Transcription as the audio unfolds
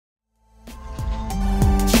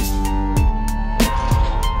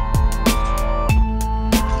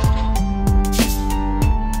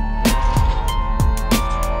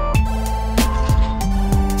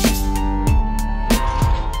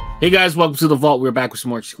Hey guys, welcome to the Vault. We're back with some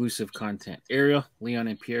more exclusive content. Ariel, Leon,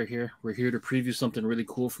 and Pierre here. We're here to preview something really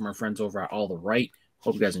cool from our friends over at All the Right.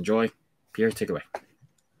 Hope you guys enjoy. Pierre, take it away.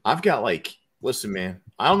 I've got listen, man,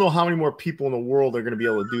 I don't know how many more people in the world are going to be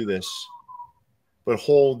able to do this, but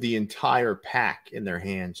hold the entire pack in their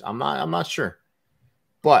hands. I'm not sure.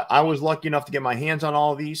 But I was lucky enough to get my hands on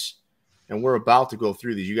all of these, and we're about to go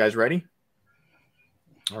through these. You guys ready?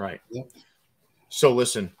 All right. Yep. So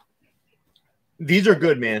listen. These are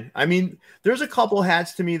good, man. I mean, there's a couple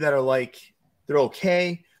hats to me that are they're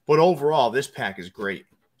okay, but overall, this pack is great.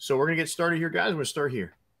 So we're going to get started here, guys. We're going to start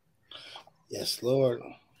here. Yes, Lord.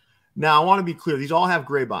 Now, I want to be clear. These all have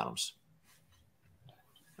gray bottoms,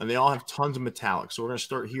 and they all have tons of metallic. So we're going to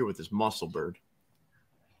start here with this Muscle Bird.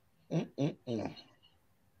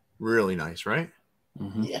 Really nice, right?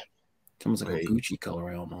 Mm-hmm. Yeah. Comes like a Gucci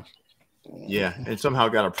colorway almost. Yeah, and somehow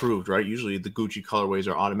got approved, right? Usually the Gucci colorways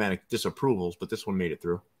are automatic disapprovals, but this one made it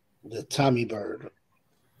through. The Tommy Bird.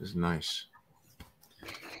 This is nice.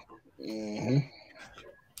 Mm-hmm.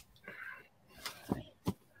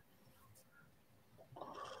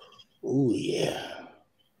 Oh, yeah.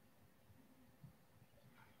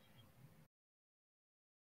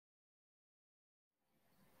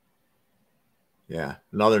 Yeah,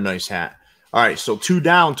 another nice hat. All right, so 2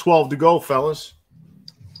 down, 12 to go, fellas.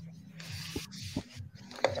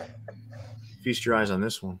 Feast your eyes on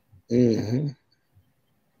this one. Mm-hmm.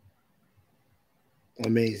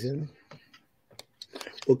 Amazing.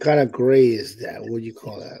 What kind of gray is that? What do you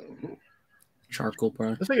call that? Charcoal,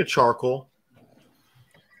 bro. It's like a charcoal.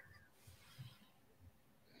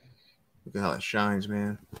 Look at how it shines,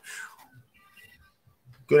 man.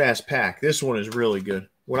 Good ass pack. This one is really good.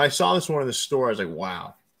 When I saw this one in the store, I was like,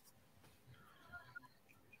 wow.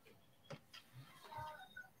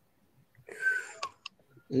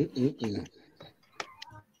 Mm-mm-mm.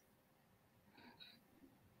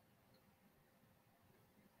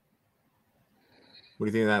 What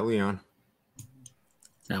do you think of that, Leon?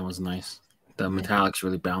 That was nice. The metallics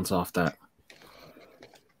really bounce off that.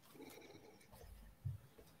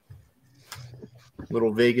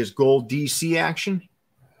 Little Vegas gold DC action.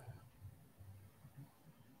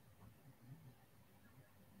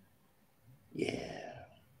 Yeah.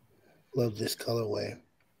 Love this colorway.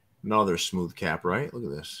 Another smooth cap, right?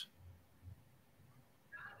 Look at this.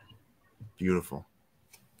 Beautiful.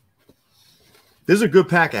 This is a good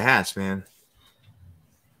pack of hats, man.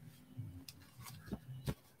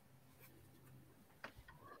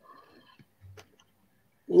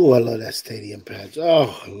 Oh, I love that stadium patch.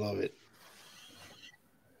 Oh, I love it.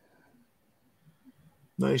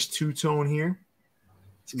 Nice two-tone here.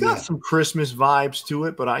 It's got some Christmas vibes to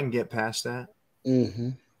it, but I can get past that.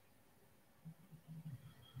 Mm-hmm.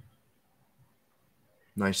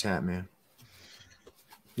 Nice hat, man.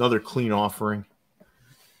 Another clean offering.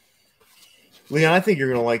 Leon, I think you're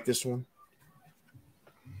going to like this one.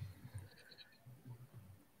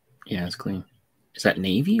 Yeah, it's clean. Is that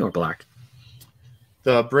navy or black?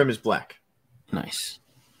 The brim is black. Nice.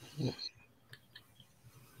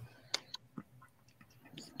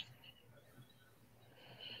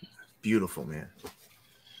 Beautiful, man.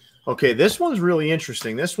 Okay, this one's really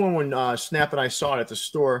interesting. This one, when Snap and I saw it at the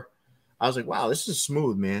store, I was like, wow, this is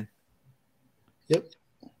smooth, man. Yep.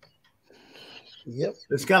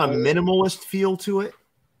 It's got a minimalist feel to it.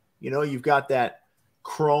 You know, you've got that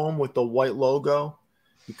chrome with the white logo.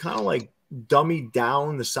 You kind of like dummy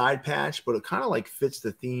down the side patch, but it kind of like fits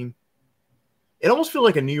the theme. It almost feels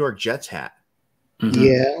like a New York Jets hat. Mm-hmm.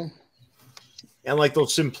 Yeah. And like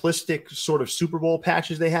those simplistic sort of Super Bowl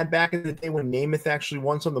patches they had back in the day when Namath actually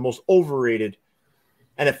won some of the most overrated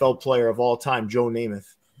NFL player of all time, Joe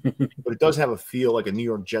Namath. But it does have a feel like a New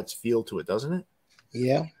York Jets feel to it, doesn't it?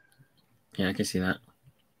 Yeah. Yeah, I can see that.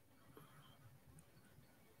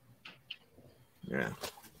 Yeah.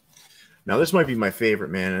 Now, this might be my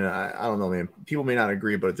favorite, man. And I don't know, man. People may not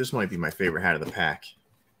agree, but this might be my favorite hat of the pack.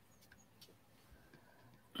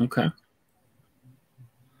 Okay.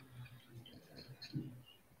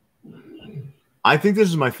 I think this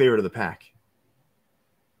is my favorite of the pack.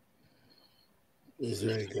 It's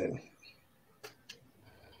very good.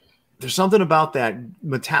 There's something about that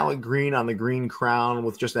metallic green on the green crown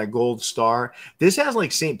with just that gold star. This has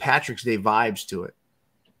like St. Patrick's Day vibes to it.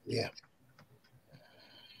 Yeah.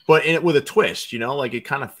 But in it with a twist, you know, like it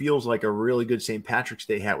kind of feels like a really good St. Patrick's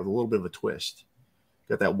Day hat with a little bit of a twist.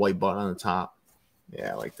 Got that white button on the top.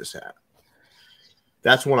 Yeah, I like this hat.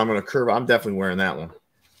 That's one I'm going to curve. I'm definitely wearing that one.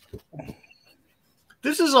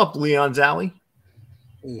 This is up Leon's alley.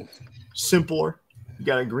 Simpler. You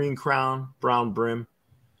got a green crown, brown brim,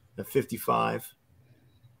 at 55.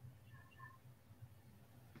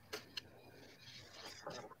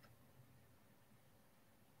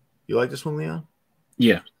 You like this one, Leon?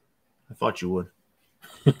 Yeah. I thought you would.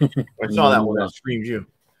 I saw that one. That screamed you.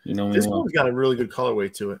 You know, this one's got a really good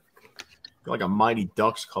colorway to it. Like a Mighty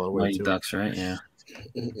Ducks colorway Mighty to Ducks, right? Yeah.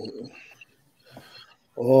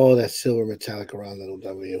 Oh, that silver metallic around little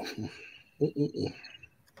W.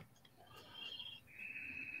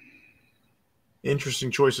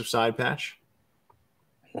 Interesting choice of side patch.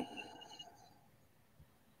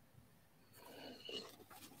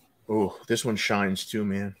 Oh, this one shines too,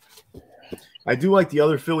 man. I do like the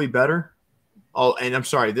other Philly better. Oh, and I'm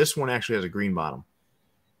sorry, this one actually has a green bottom.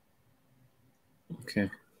 Okay.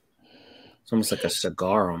 It's almost like a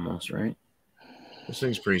cigar almost, right? This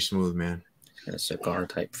thing's pretty smooth, man. It's got a cigar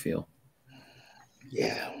type feel.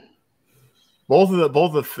 Yeah.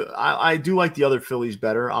 I do like the other Phillies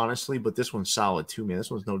better, honestly, but this one's solid too, man. This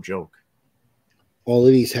one's no joke. All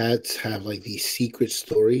of these hats have like these secret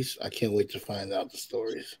stories. I can't wait to find out the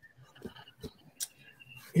stories.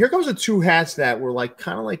 Here comes the two hats that were like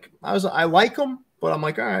kind of like I like them, but I'm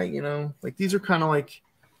like, all right, you know, like these are kind of like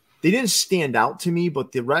they didn't stand out to me,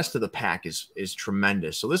 but the rest of the pack is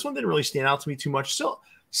tremendous. So this one didn't really stand out to me too much. So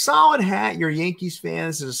solid hat. You're a Yankees fan.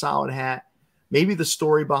 This is a solid hat. Maybe the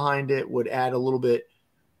story behind it would add a little bit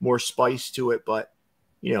more spice to it, but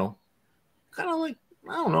you know, kind of like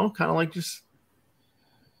I don't know, kind of like just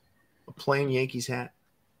a plain Yankees hat.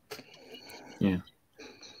 Yeah.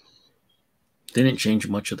 They didn't change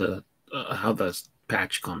much of the how the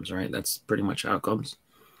patch comes, right? That's pretty much how it comes.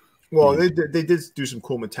 Well, they did do some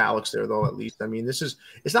cool metallics there, though, at least. I mean,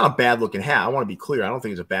 it's not a bad-looking hat. I want to be clear. I don't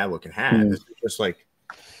think it's a bad-looking hat. Mm. It's just like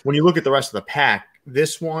when you look at the rest of the pack,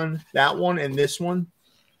 this one, that one, and this one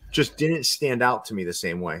just didn't stand out to me the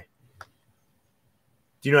same way.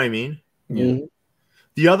 Do you know what I mean? Yeah.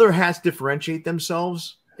 The other hats differentiate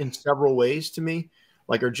themselves in several ways to me,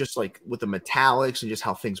 like are just like with the metallics and just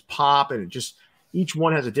how things pop, and it just each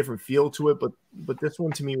one has a different feel to it. But this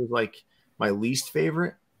one to me was like my least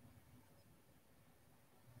favorite.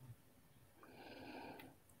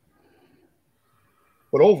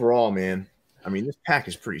 But overall, man, I mean, this pack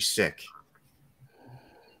is pretty sick.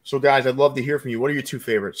 So, guys, I'd love to hear from you. What are your two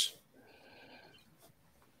favorites?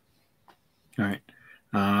 All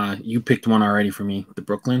right. You picked one already for me. The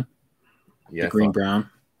Brooklyn. Yeah, the green brown.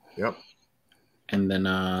 Yep. And then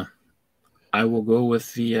I will go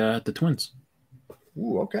with the Twins.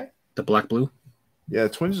 Ooh, okay. The black blue. Yeah, the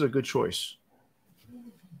Twins is a good choice.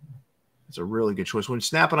 It's a really good choice. When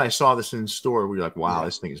Snap and I saw this in the store, we were like, wow,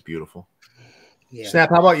 this thing is beautiful. Yeah. Snap,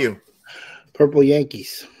 how about you? Purple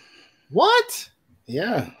Yankees. What?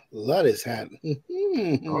 Yeah, love this hat.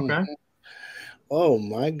 Okay. Oh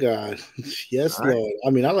my God. Yes, all right. Lord. I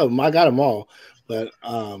mean, I love them. I got them all, but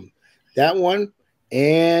that one,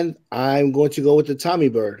 and I'm going to go with the Tommy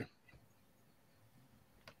Bird.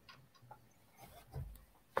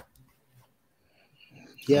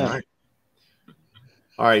 Yeah.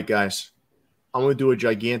 All right, guys. I'm going to do a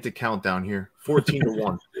gigantic countdown here.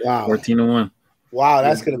 14-1. Wow. 14-1. Wow,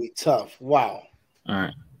 that's going to be tough. Wow. All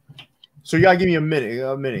right. So you got to give me a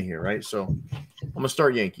minute here, right? So I'm going to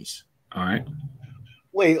start Yankees. All right.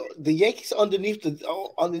 Wait, the Yankees underneath the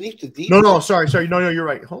D? No, sorry. No, you're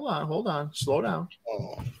right. Hold on. Slow down.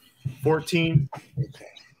 Oh. 14. Okay.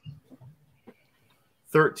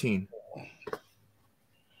 13.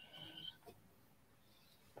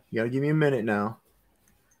 You got to give me a minute now.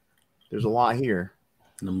 There's a lot here.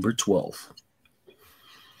 Number 12.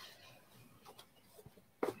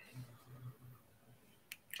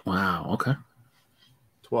 Wow. Okay.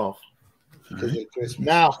 12. Right.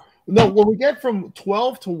 Now, no, when we get from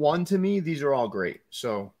 12 to 1 to me, these are all great.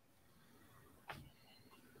 So.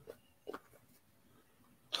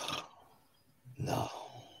 No.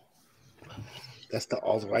 That's the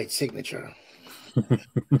alt-right signature.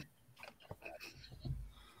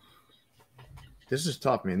 This is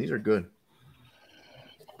tough, man. These are good.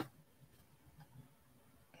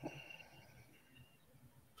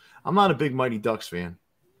 I'm not a big Mighty Ducks fan.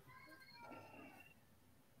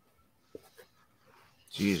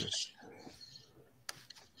 Jesus.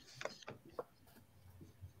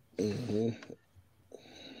 Mm-hmm.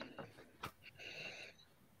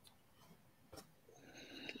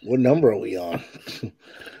 What number are we on?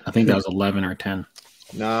 I think that was 11 or 10.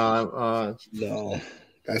 No,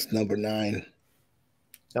 that's number 9.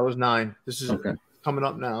 That was 9. This is okay. Coming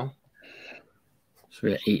up now. So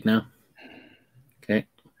we're at 8 now. Okay.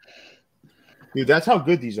 Dude, that's how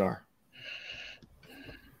good these are.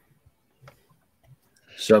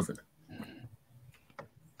 7.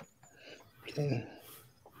 Okay.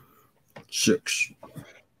 6.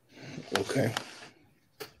 Okay.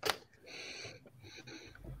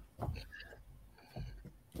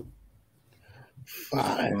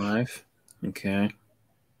 5. 5. Okay.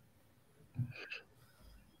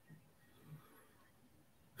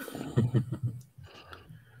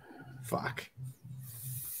 Fuck.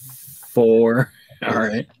 4. All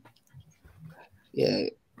right. Yeah.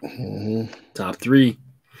 Top 3.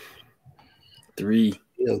 3.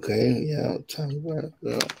 Okay. Yeah.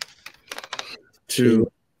 Yeah.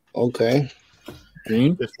 2. Okay.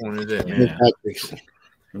 Green. This one is it, man. Yeah. Patrick's.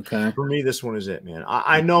 Okay. For me, this one is it, man.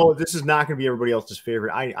 I know this is not going to be everybody else's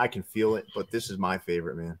favorite. I can feel it, but this is my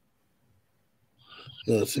favorite, man.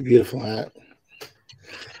 No, it's a beautiful hat.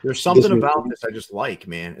 There's something about this I just like,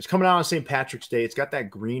 man. It's coming out on St. Patrick's Day. It's got that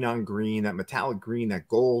green on green, that metallic green, that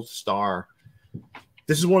gold star.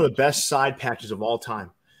 This is one of the best side patches of all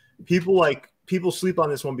time. People sleep on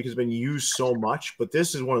this one because it's been used so much, but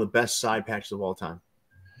this is one of the best side patches of all time.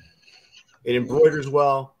 It embroiders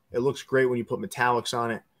well. It looks great when you put metallics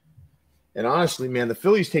on it. And honestly, man, the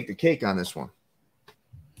Phillies take the cake on this one.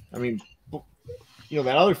 I mean, you know,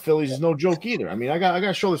 that other Phillies is no joke either. I mean, I got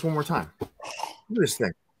to show this one more time. Look at this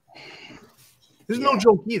thing. This is no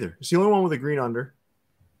joke either. It's the only one with a green under.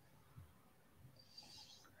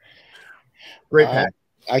 Great pack.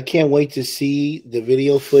 I can't wait to see the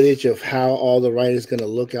video footage of how all the right is going to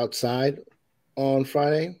look outside on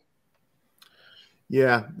Friday.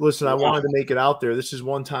 Yeah, listen, I wanted to make it out there. This is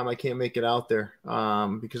one time I can't make it out there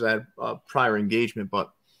because I had prior engagement.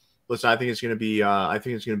 But listen, I think it's going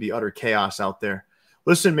to be utter chaos out there.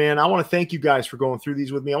 Listen, man, I want to thank you guys for going through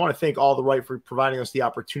these with me. I want to thank All the Right for providing us the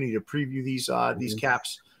opportunity to preview these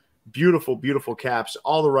caps. Beautiful, beautiful caps.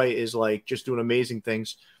 All the Right is like just doing amazing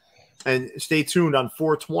things. And stay tuned on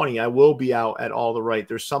 420. I will be out at All the Right.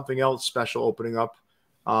 There's something else special opening up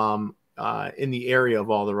in the area of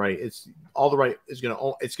All the Right. It's All the Right is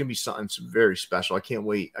it's gonna be something very special. I can't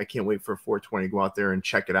wait. I can't wait for 420 to go out there and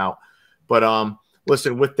check it out. But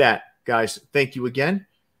listen, with that, guys, thank you again.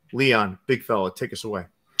 Leon, big fella, take us away.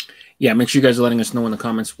 Yeah, make sure you guys are letting us know in the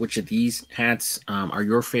comments which of these hats are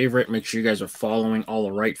your favorite. Make sure you guys are following All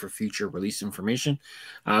the Right for future release information.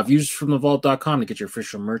 Views from thevault.com to get your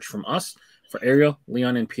official merch from us. For Ariel,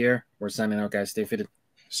 Leon, and Pierre, we're signing out, guys. Stay fitted.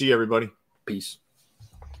 See you, everybody. Peace.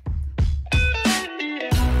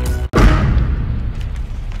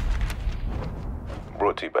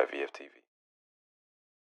 Brought to you by VFTV.